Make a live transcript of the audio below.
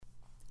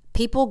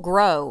People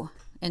grow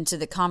into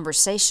the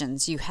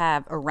conversations you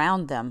have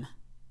around them.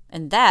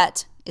 And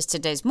that is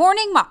today's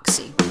Morning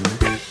Moxie.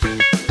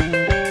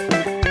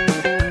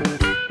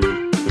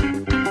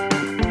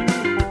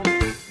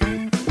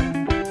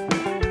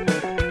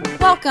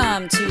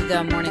 Welcome to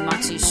the Morning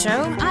Moxie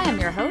Show. I am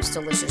your host,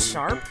 Alicia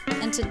Sharp,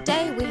 and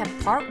today we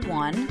have part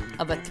one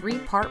of a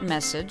three-part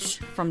message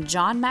from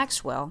John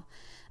Maxwell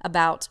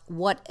about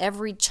what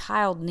every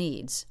child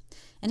needs.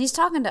 And he's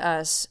talking to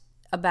us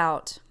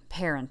about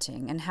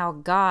parenting and how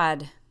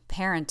God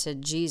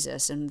parented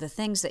Jesus and the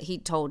things that he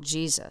told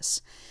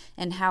Jesus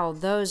and how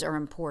those are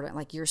important,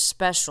 like you're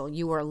special,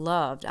 you are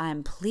loved, I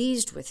am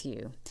pleased with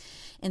you.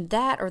 And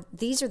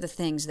these are the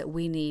things that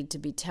we need to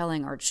be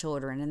telling our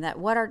children, and that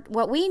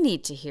what we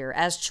need to hear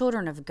as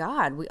children of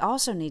God, we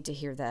also need to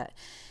hear that.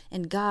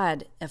 And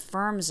God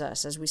affirms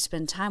us as we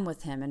spend time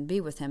with him and be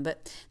with him.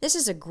 But this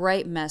is a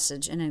great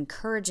message, an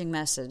encouraging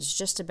message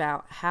just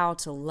about how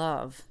to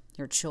love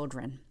your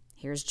children.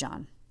 Here's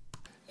John.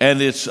 And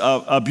it's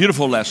a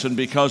beautiful lesson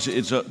because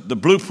the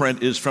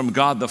blueprint is from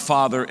God the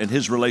Father and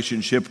his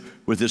relationship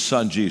with his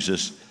son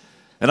Jesus.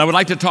 And I would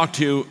like to talk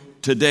to you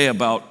today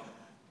about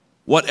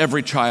what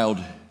every child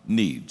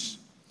needs.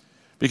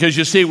 Because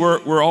you see,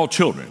 we're all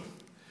children.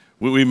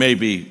 We may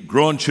be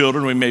grown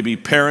children, we may be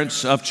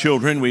parents of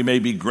children, we may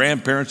be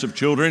grandparents of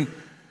children,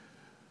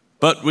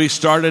 but we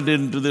started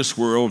into this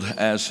world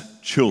as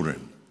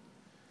children.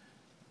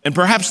 And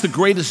perhaps the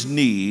greatest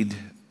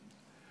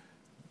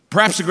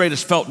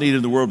felt need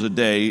in the world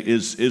today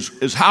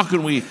is how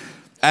can we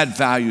add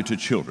value to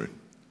children?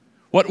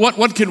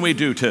 What can we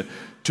do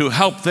to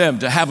help them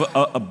to have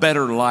a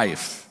better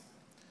life?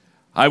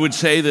 I would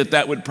say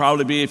that would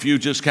probably be, if you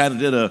just kind of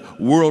did a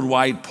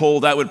worldwide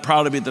poll, that would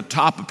probably be at the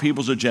top of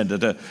people's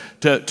agenda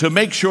to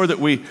make sure that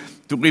we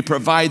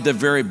provide the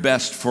very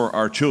best for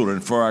our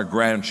children, for our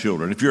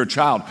grandchildren. If you're a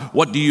child,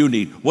 what do you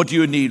need? What do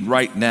you need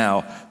right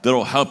now that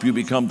will help you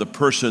become the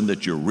person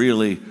that you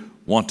really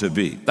want to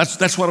be?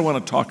 That's what I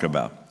want to talk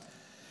about.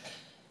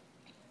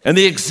 And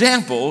the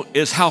example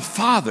is how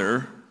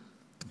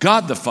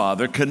God the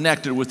Father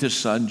connected with his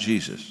son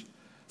Jesus.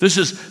 This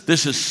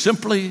is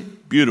simply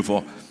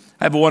beautiful.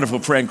 I have a wonderful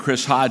friend,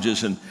 Chris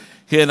Hodges, and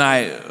he and I,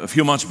 a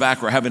few months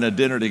back, were having a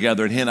dinner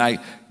together, and he and I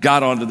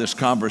got onto this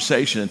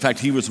conversation. In fact,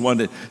 he was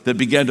one that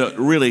began to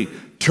really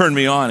turn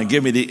me on and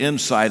give me the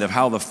insight of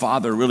how the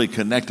Father really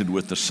connected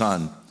with the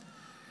Son.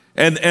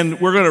 And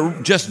we're going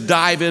to just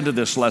dive into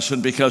this lesson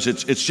because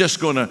it's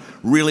just going to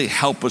really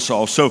help us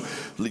all. So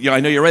I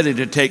know you're ready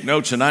to take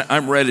notes, and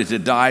I'm ready to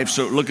dive.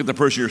 So look at the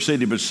person you're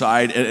sitting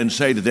beside and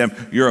say to them,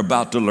 you're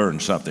about to learn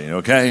something,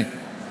 okay?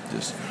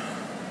 Just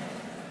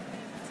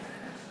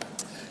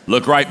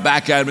look right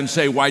back at him and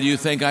say, why do you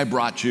think I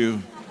brought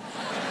you?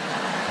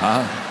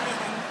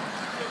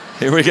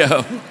 Here we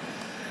go.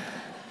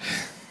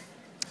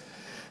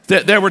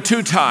 There were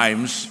two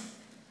times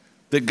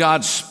that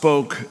God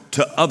spoke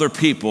to other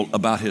people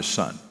about his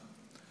son.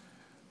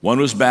 One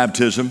was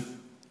baptism,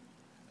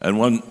 and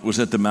one was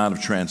at the Mount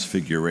of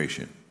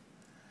Transfiguration.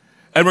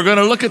 And we're going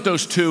to look at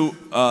those two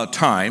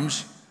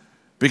times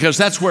because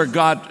that's where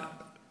God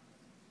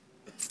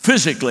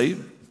physically,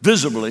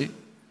 visibly,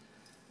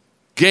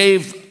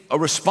 gave a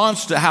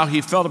response to how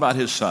he felt about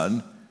his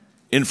son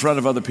in front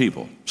of other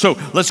people. So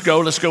let's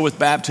go with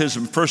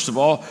baptism. First of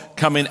all,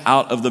 coming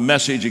out of the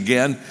message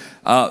again,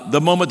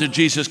 the moment that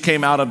Jesus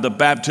came out of the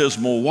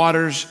baptismal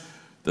waters,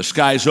 the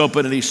skies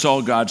opened and he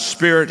saw God's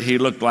Spirit. He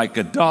looked like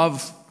a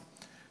dove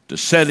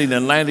descending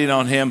and landing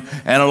on him,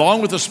 and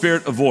along with the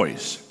Spirit, a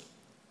voice.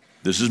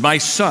 This is my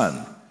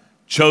son,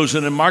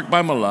 chosen and marked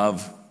by my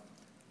love,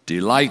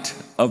 delight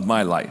of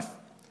my life.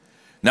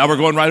 Now we're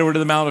going right over to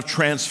the Mount of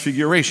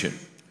Transfiguration.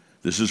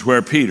 This is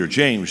where Peter,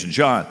 James, and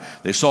John,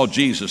 they saw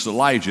Jesus,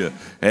 Elijah,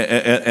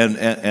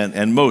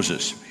 and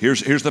Moses.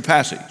 Here's the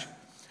passage.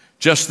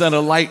 Just then a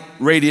light,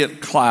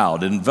 radiant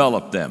cloud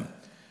enveloped them.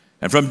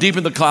 And from deep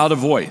in the cloud a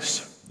voice,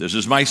 this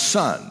is my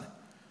son,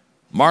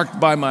 marked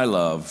by my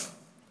love.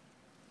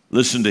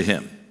 Listen to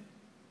him.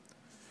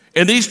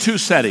 In these two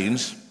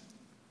settings,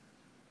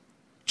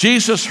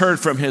 Jesus heard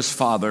from his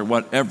Father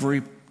what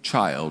every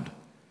child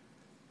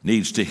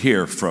needs to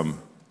hear from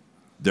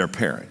their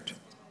parent.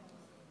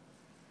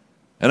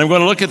 And I'm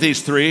going to look at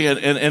these three,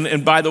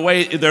 and by the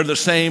way, they're the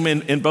same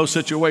in both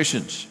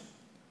situations.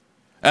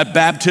 At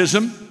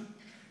baptism,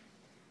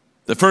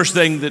 the first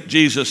thing that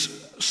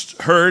Jesus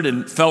heard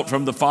and felt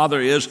from the Father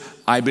is,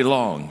 I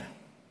belong.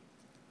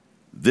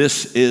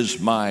 This is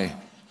my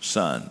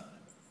son.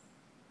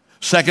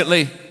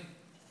 Secondly,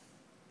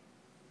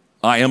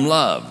 I am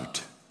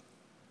loved,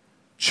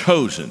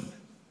 chosen,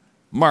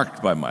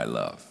 marked by my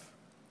love.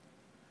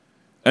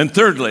 And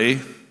thirdly,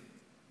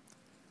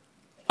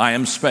 I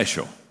am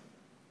special,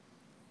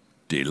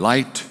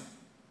 delight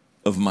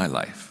of my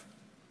life.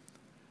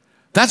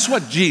 That's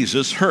what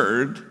Jesus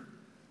heard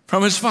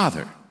from his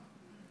Father.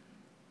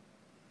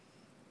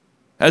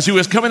 As he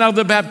was coming out of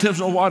the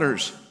baptismal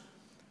waters,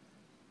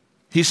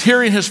 he's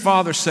hearing his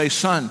Father say,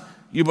 son,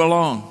 you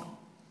belong.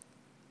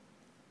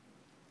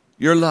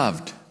 You're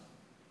loved.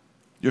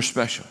 You're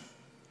special.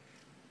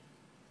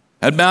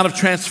 At Mount of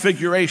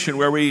Transfiguration,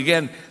 where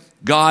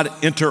God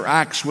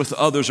interacts with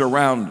others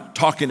around,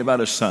 talking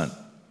about his son.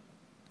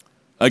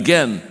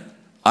 Again,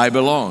 I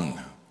belong.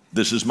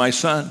 This is my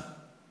son.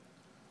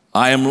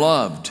 I am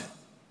loved,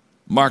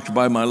 marked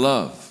by my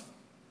love.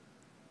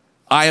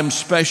 I am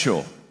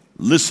special.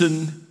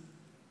 Listen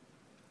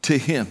to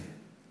him.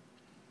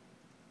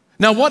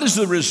 Now, what is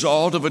the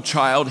result of a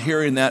child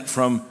hearing that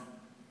from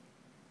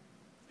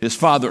his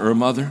father or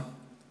mother?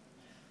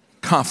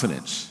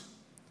 Confidence.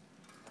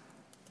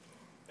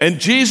 And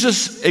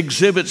Jesus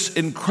exhibits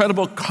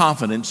incredible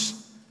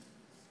confidence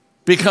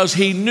because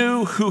he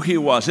knew who he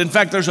was. In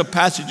fact, there's a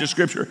passage of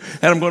scripture,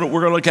 and we're going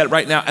to look at it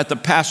right now at the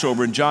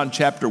Passover in John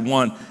chapter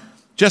 1.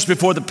 Just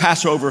before the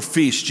Passover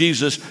feast,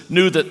 Jesus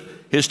knew that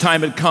his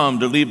time had come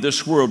to leave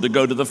this world to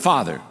go to the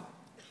Father.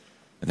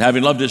 And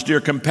having loved his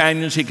dear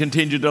companions, he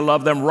continued to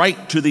love them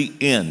right to the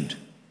end.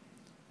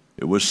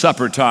 It was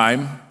supper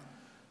time.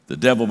 The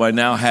devil by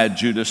now had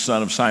Judas,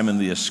 son of Simon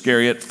the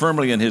Iscariot,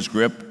 firmly in his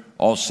grip,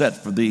 all set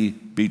for the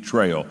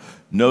betrayal.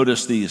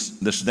 Notice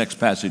this next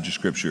passage of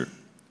scripture.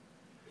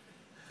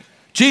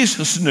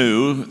 Jesus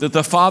knew that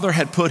the Father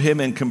had put him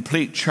in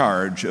complete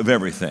charge of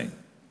everything.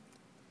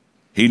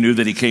 He knew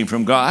that he came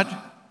from God.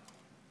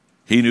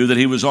 He knew that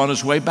he was on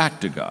his way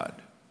back to God.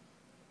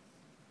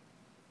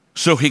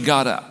 So he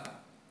got up.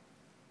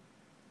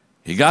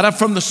 He got up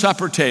from the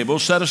supper table,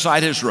 set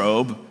aside his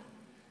robe,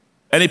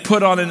 and he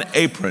put on an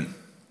apron.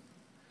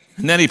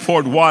 And then he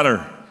poured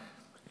water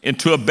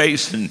into a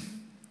basin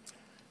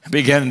and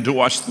began to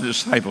wash the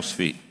disciples'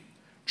 feet,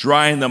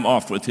 drying them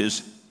off with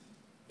his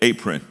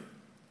apron.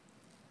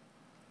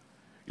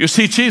 You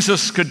see,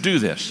 Jesus could do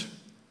this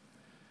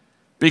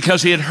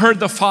because he had heard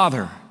the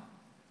Father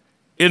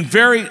in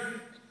very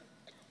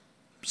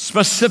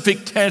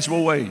specific,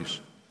 tangible ways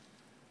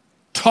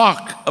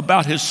talk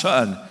about his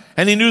son.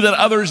 And he knew that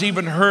others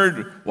even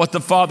heard what the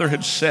Father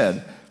had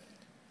said.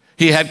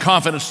 He had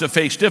confidence to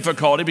face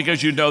difficulty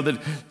because you know that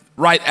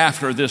right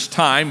after this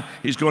time,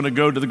 he's going to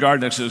go to the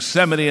Garden of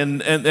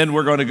Gethsemane, and then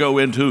we're going to go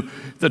into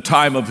the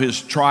time of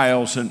his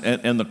trials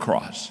and the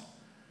cross.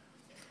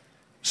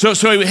 So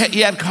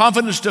he had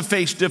confidence to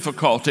face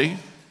difficulty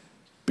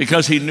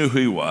because he knew who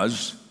he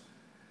was.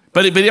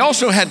 But he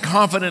also had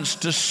confidence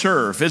to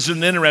serve.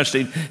 Isn't it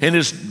interesting? In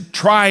his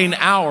trying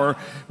hour,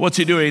 what's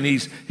he doing?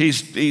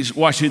 He's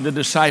washing the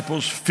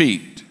disciples'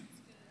 feet.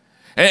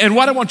 And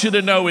what I want you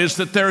to know is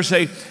that there's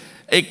a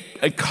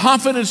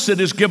confidence that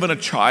is given a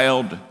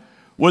child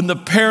when the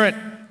parent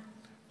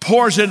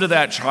pours into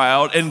that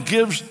child and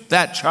gives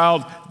that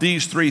child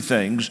these three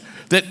things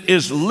that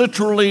is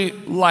literally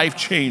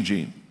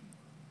life-changing.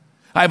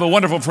 I have a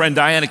wonderful friend,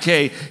 Diana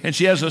Kay, and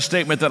she has a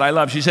statement that I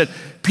love. She said,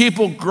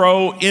 people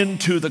grow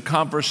into the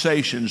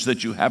conversations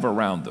that you have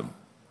around them.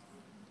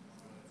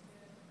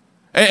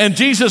 And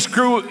Jesus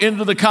grew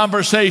into the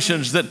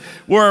conversations that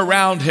were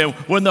around him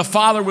when the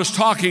Father was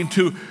talking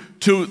to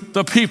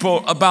the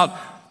people about,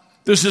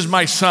 this is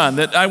my son,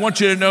 that I want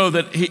you to know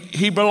that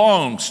he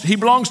belongs. He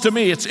belongs to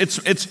me.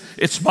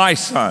 It's my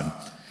son.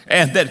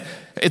 And that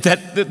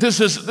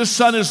this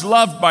son is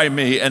loved by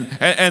me,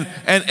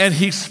 and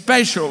he's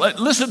special.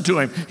 Listen to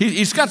him.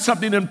 He's got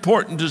something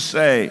important to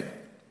say.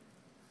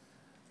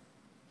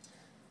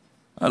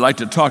 I'd like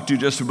to talk to you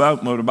just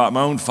about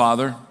my own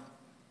father.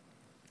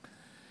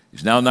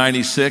 He's now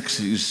 96.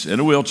 He's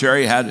in a wheelchair.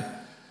 He had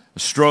a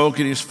stroke,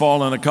 and he's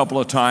fallen a couple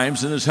of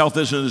times, and his health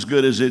isn't as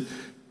good as it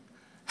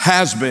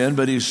has been,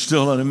 but he's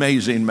still an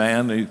amazing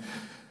man.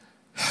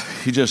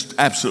 He just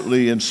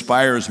absolutely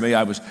inspires me.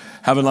 I was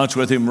having lunch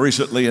with him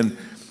recently, and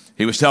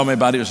he was telling me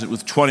about he was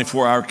with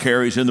 24-hour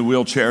care. He's in the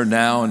wheelchair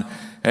now,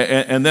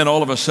 and then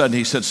all of a sudden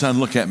he said, son,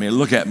 look at me.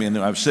 And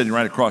I was sitting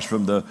right across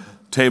from the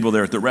table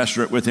there at the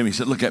restaurant with him. He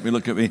said, look at me.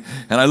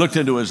 And I looked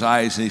into his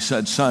eyes, and he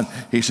said, son,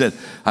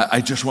 I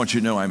just want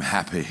you to know I'm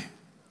happy.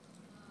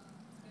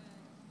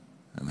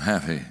 I'm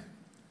happy.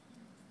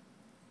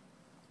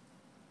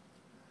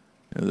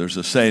 You know, there's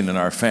a saying in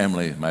our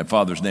family, my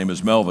father's name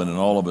is Melvin, and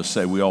all of us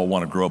say we all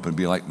want to grow up and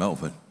be like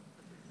Melvin.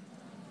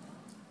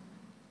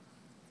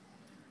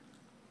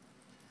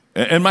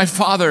 And my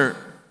father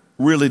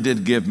really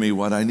did give me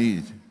what I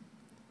need.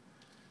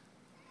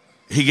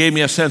 He gave me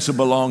a sense of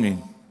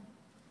belonging.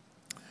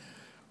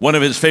 One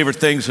of his favorite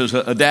things as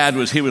a dad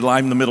was he would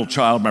line the middle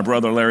child. My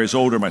brother Larry's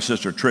older, my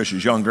sister Trish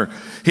is younger.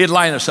 He'd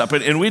line us up,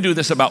 and we do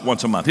this about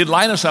once a month. He'd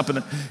line us up,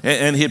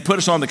 and he'd put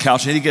us on the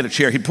couch, and he'd get a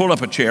chair. He'd pull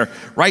up a chair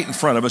right in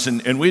front of us,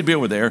 and we'd be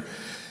over there.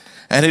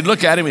 And he'd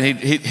look at him, and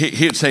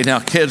he'd say, now,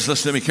 kids,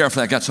 listen to me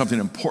carefully. I got something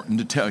important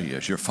to tell you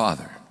as your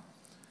father.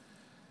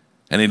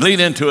 And he'd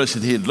lean into us,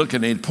 and he'd look,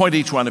 and he'd point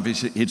each one of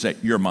us. He'd say,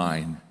 you're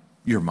mine,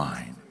 you're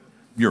mine,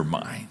 you're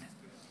mine.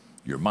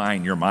 You're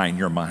mine, you're mine,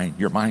 you're mine,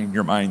 you're mine,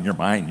 you're mine, you're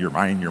mine, you're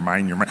mine, you're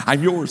mine, you're mine.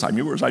 I'm yours, I'm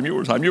yours, I'm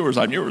yours, I'm yours,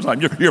 I'm yours,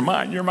 I'm yours. You're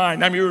mine, you're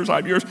mine, I'm yours,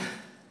 I'm yours.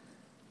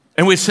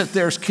 And we'd sit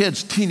there as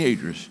kids,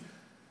 teenagers,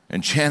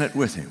 and chant it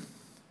with him.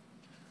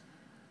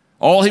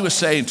 All he was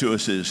saying to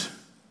us is,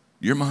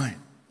 you're mine.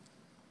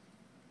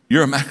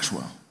 You're a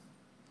Maxwell.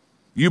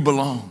 You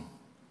belong.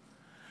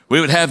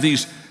 We would have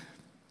these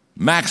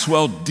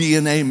Maxwell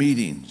DNA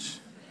meetings.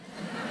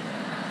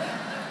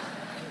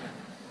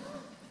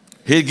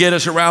 He'd get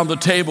us around the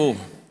table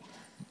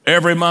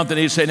every month, and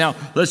he'd say, now,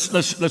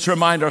 let's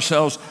remind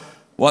ourselves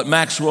what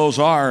Maxwells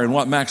are and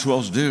what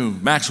Maxwells do.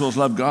 Maxwells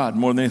love God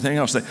more than anything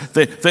else.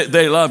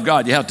 They love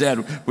God. Yeah,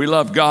 Dad, we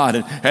love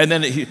God. And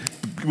then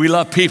we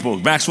love people.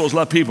 Maxwells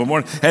love people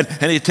more. And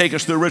he'd take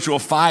us through the ritual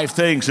 5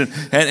 things.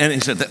 And he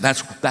said,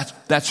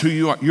 that's who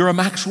you are. You're a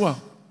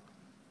Maxwell.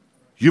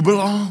 You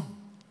belong.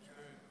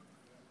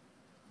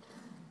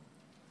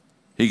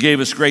 He gave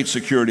us great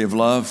security of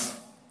love.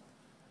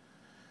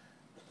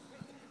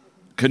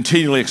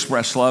 Continually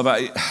express love.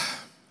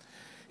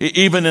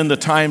 Even in the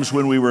times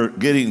when we were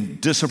getting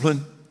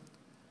disciplined,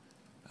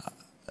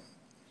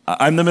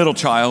 I'm the middle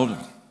child,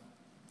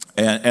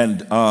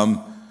 and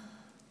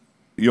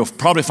you'll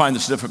probably find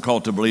this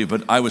difficult to believe,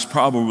 but I was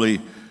probably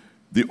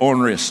the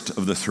orneriest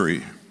of the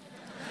 3.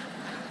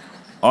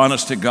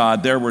 Honest to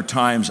God, there were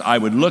times I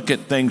would look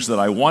at things that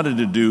I wanted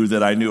to do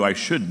that I knew I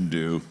shouldn't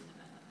do,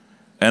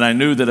 and I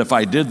knew that if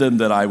I did them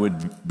that I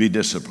would be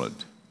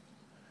disciplined.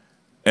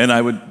 And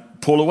I would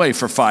pull away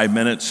for 5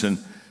 minutes, and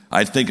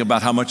I'd think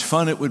about how much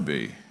fun it would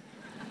be.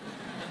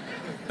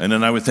 And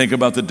then I would think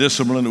about the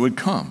discipline that would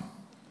come.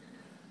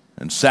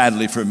 And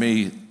sadly for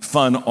me,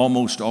 fun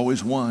almost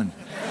always won.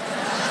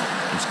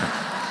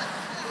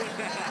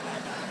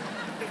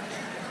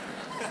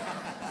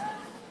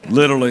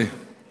 Literally,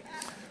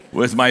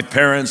 with my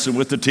parents and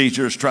with the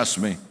teachers, trust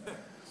me,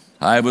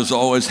 I was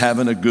always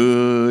having a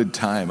good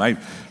time.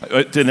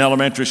 In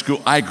elementary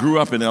school, I grew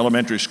up in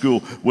elementary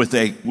school with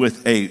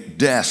a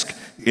desk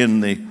in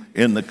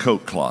the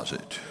coat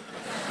closet.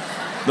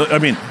 I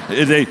mean,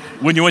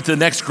 when you went to the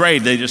next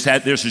grade, they just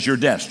had, this is your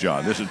desk,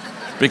 John. This is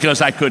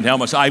because I couldn't help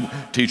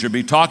myself. Teacher would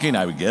be talking,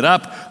 I would get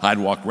up, I'd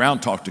walk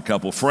around, talk to a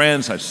couple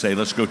friends, I'd say,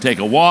 let's go take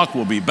a walk,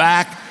 we'll be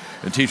back.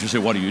 And teacher would say,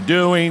 what are you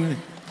doing?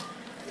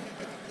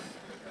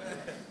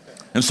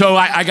 And so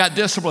I got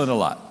disciplined a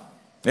lot.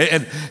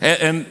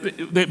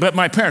 But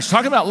my parents,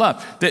 talking about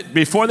love, that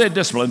before they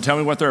discipline, tell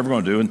me what they're ever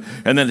going to do.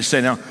 And then they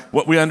say, now,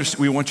 what we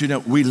want you to know,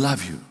 we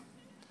love you.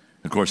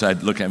 Of course,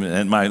 I'd look at him,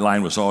 and my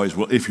line was always,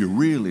 well, if you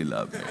really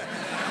love me.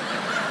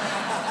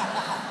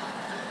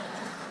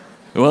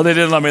 Well, they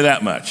didn't love me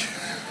that much.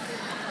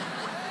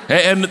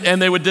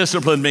 And they would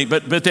discipline me,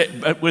 but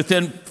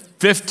within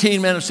 15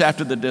 minutes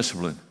after the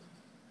discipline,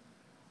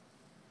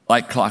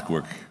 like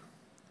clockwork,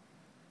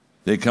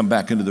 they'd come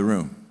back into the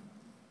room,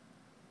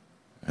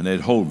 and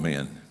they'd hold me,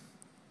 and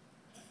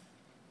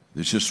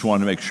they just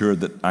wanted to make sure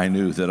that I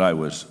knew that I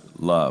was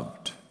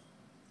loved.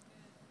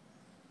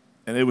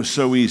 And it was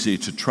so easy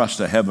to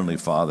trust a heavenly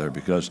Father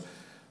because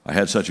I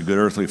had such a good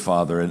earthly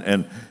father,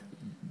 and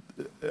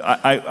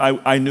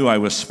I knew I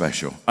was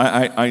special.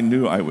 I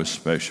knew I was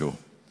special.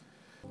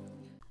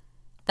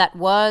 That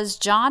was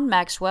John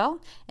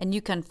Maxwell, and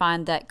you can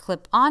find that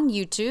clip on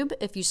YouTube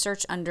if you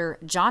search under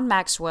John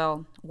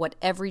Maxwell, What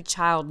Every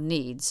Child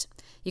Needs.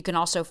 You can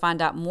also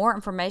find out more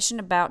information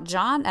about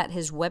John at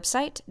his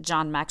website,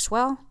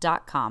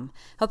 johnmaxwell.com.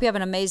 Hope you have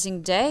an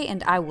amazing day,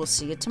 and I will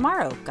see you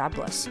tomorrow. God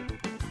bless.